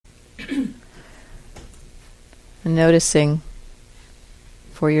And noticing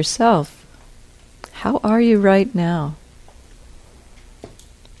for yourself, how are you right now?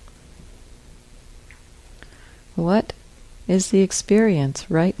 What is the experience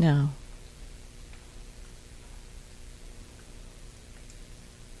right now?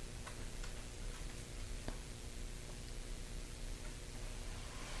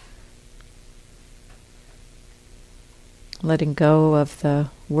 Letting go of the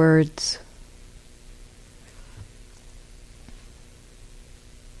words,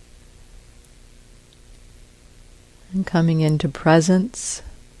 and coming into presence,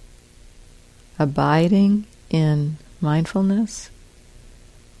 abiding in mindfulness,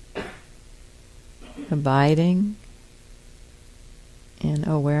 abiding in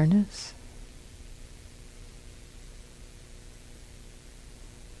awareness.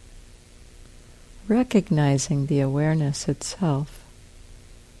 Recognizing the awareness itself.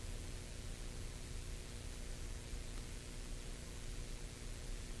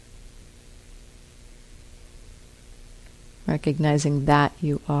 Recognizing that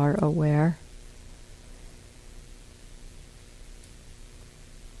you are aware.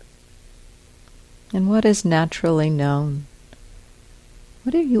 And what is naturally known?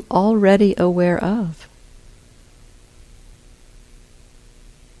 What are you already aware of?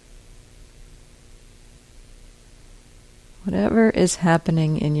 Whatever is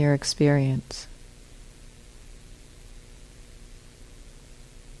happening in your experience,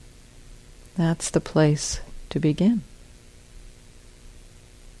 that's the place to begin.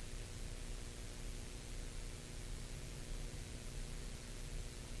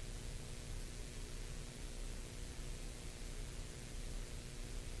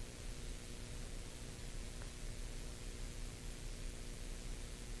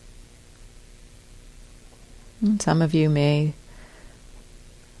 And some of you may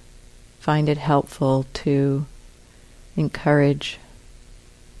find it helpful to encourage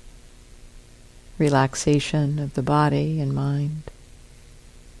relaxation of the body and mind.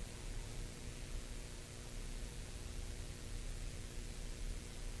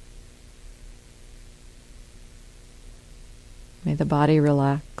 May the body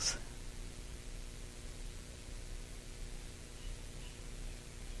relax.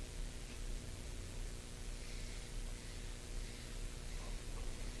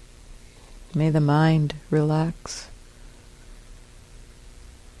 May the mind relax.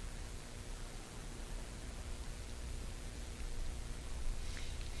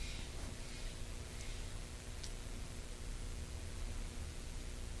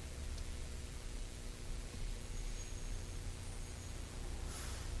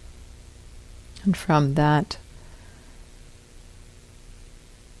 And from that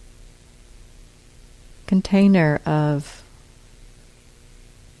container of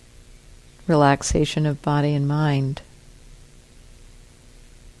relaxation of body and mind,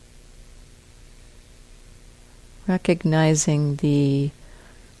 recognizing the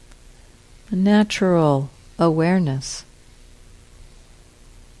natural awareness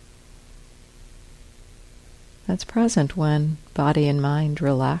that's present when body and mind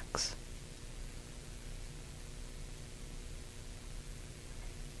relax.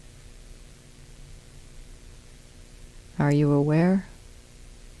 Are you aware?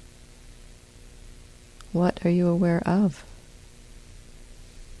 What are you aware of?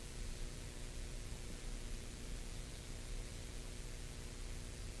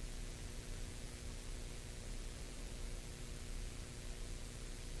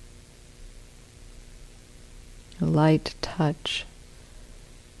 A light touch,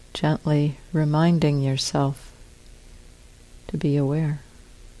 gently reminding yourself to be aware.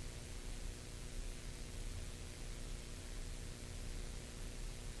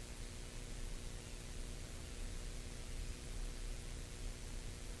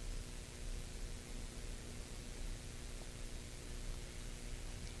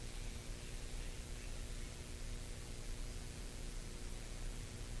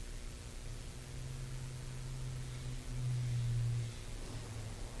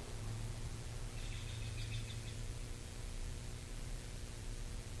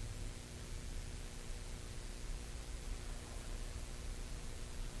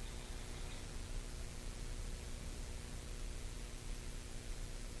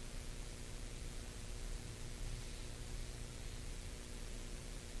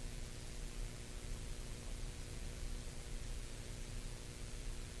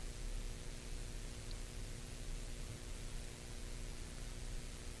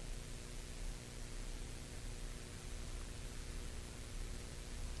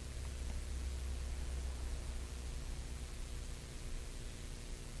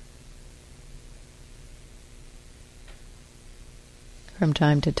 from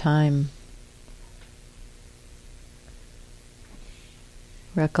time to time,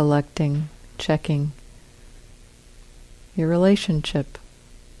 recollecting, checking your relationship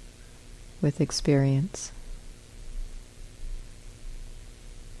with experience.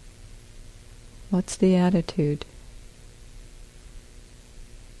 What's the attitude?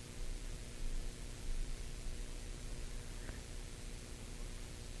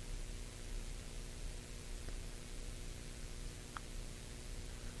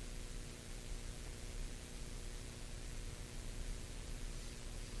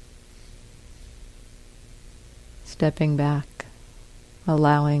 Stepping back,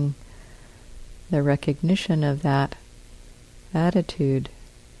 allowing the recognition of that attitude,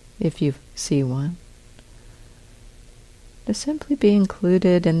 if you see one, to simply be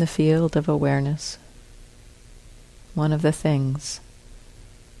included in the field of awareness, one of the things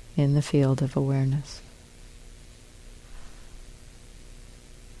in the field of awareness.